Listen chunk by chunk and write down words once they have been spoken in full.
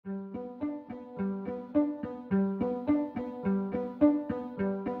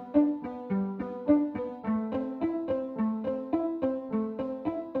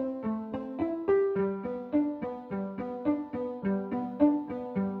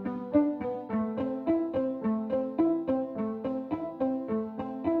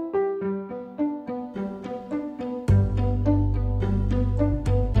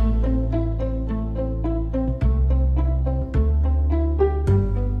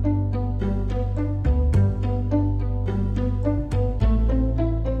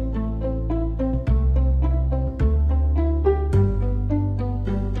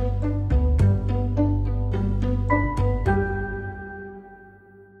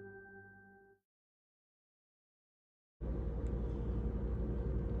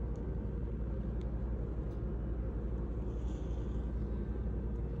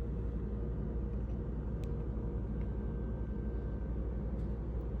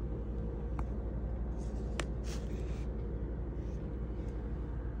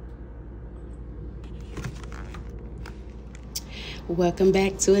Welcome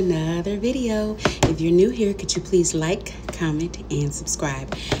back to another video. If you're new here, could you please like, comment, and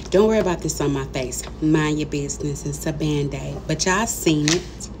subscribe? Don't worry about this on my face. Mind your business. It's a band-aid. But y'all seen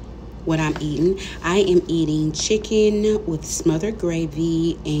it, what I'm eating. I am eating chicken with smothered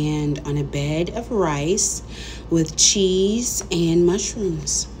gravy and on a bed of rice with cheese and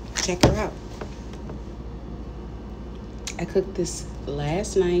mushrooms. Check her out. I cooked this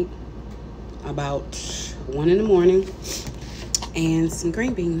last night about 1 in the morning. And some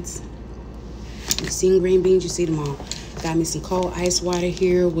green beans. You've seen green beans, you see them all. Got me some cold ice water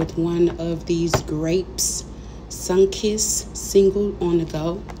here with one of these grapes, Sunkiss single on the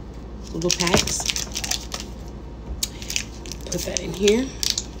go, little packs. Put that in here.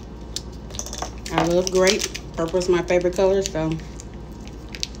 I love grape. Purple is my favorite color, so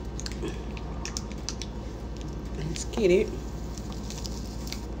let's get it.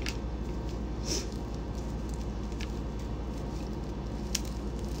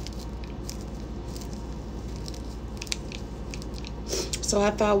 So I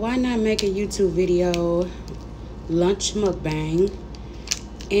thought, why not make a YouTube video, lunch mukbang,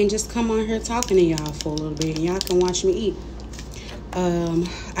 and just come on here talking to y'all for a little bit, and y'all can watch me eat.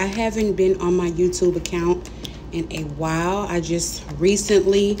 I haven't been on my YouTube account in a while. I just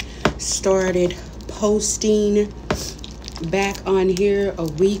recently started posting back on here a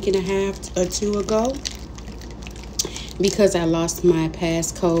week and a half or two ago because I lost my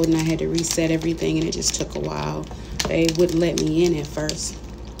passcode and I had to reset everything, and it just took a while. They wouldn't let me in at first.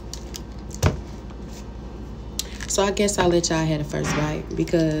 So I guess I'll let y'all have the first bite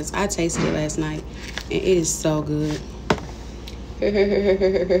because I tasted it last night and it is so good.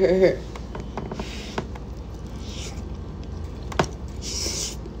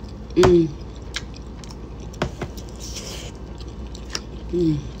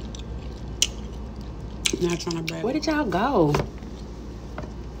 Not trying to brag. Where did y'all go?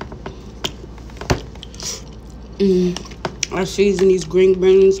 I season these green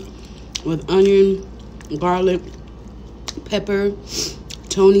beans with onion, garlic, pepper,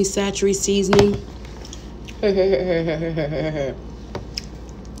 Tony Satchery seasoning.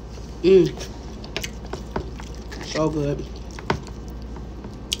 So good.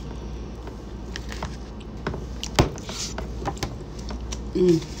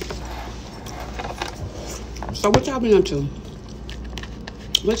 So what y'all been up to?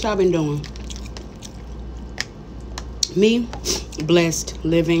 What y'all been doing? Me, blessed,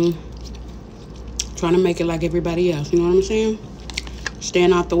 living, trying to make it like everybody else. You know what I'm saying?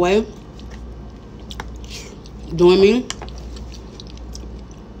 Staying out the way. Doing me.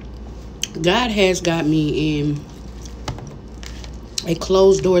 God has got me in a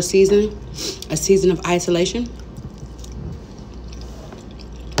closed door season, a season of isolation,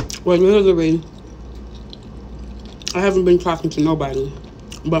 where literally I haven't been talking to nobody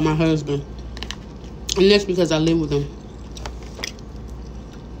but my husband. And that's because I live with him.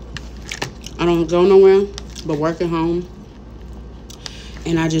 I don't go nowhere but work at home.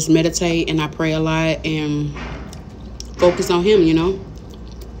 And I just meditate and I pray a lot and focus on him, you know.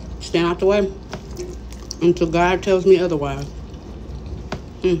 Stand out the way until God tells me otherwise.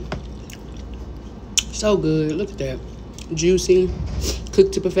 So good. Look at that. Juicy.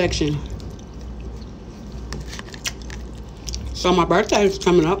 Cooked to perfection. So my birthday is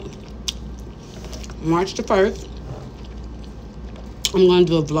coming up. March the 1st. I'm going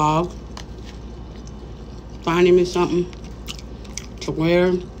to do a vlog. Finding me something to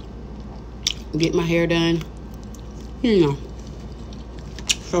wear. Get my hair done. You know.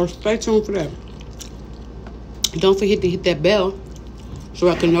 So stay tuned for that. Don't forget to hit that bell so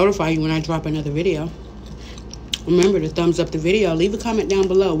I can notify you when I drop another video. Remember to thumbs up the video. Leave a comment down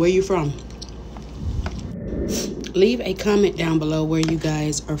below where you're from. Leave a comment down below where you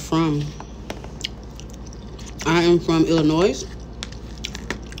guys are from. I am from Illinois.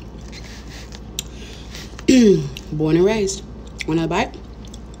 Born and raised. Want a bite?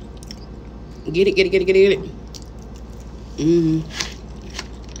 Get it, get it, get it, get it, get it.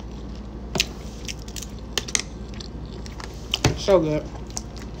 So good.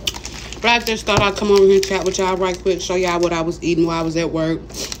 But I just thought I'd come over here and chat with y'all right quick, show y'all what I was eating while I was at work.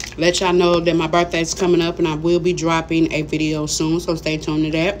 Let y'all know that my birthday is coming up and I will be dropping a video soon, so stay tuned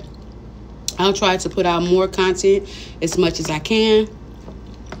to that. I'll try to put out more content as much as I can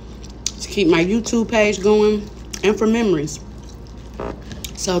to keep my YouTube page going and for memories.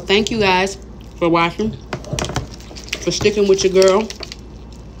 So thank you guys for watching, for sticking with your girl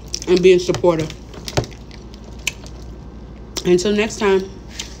and being supportive. Until next time,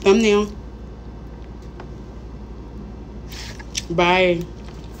 thumbnail. Bye.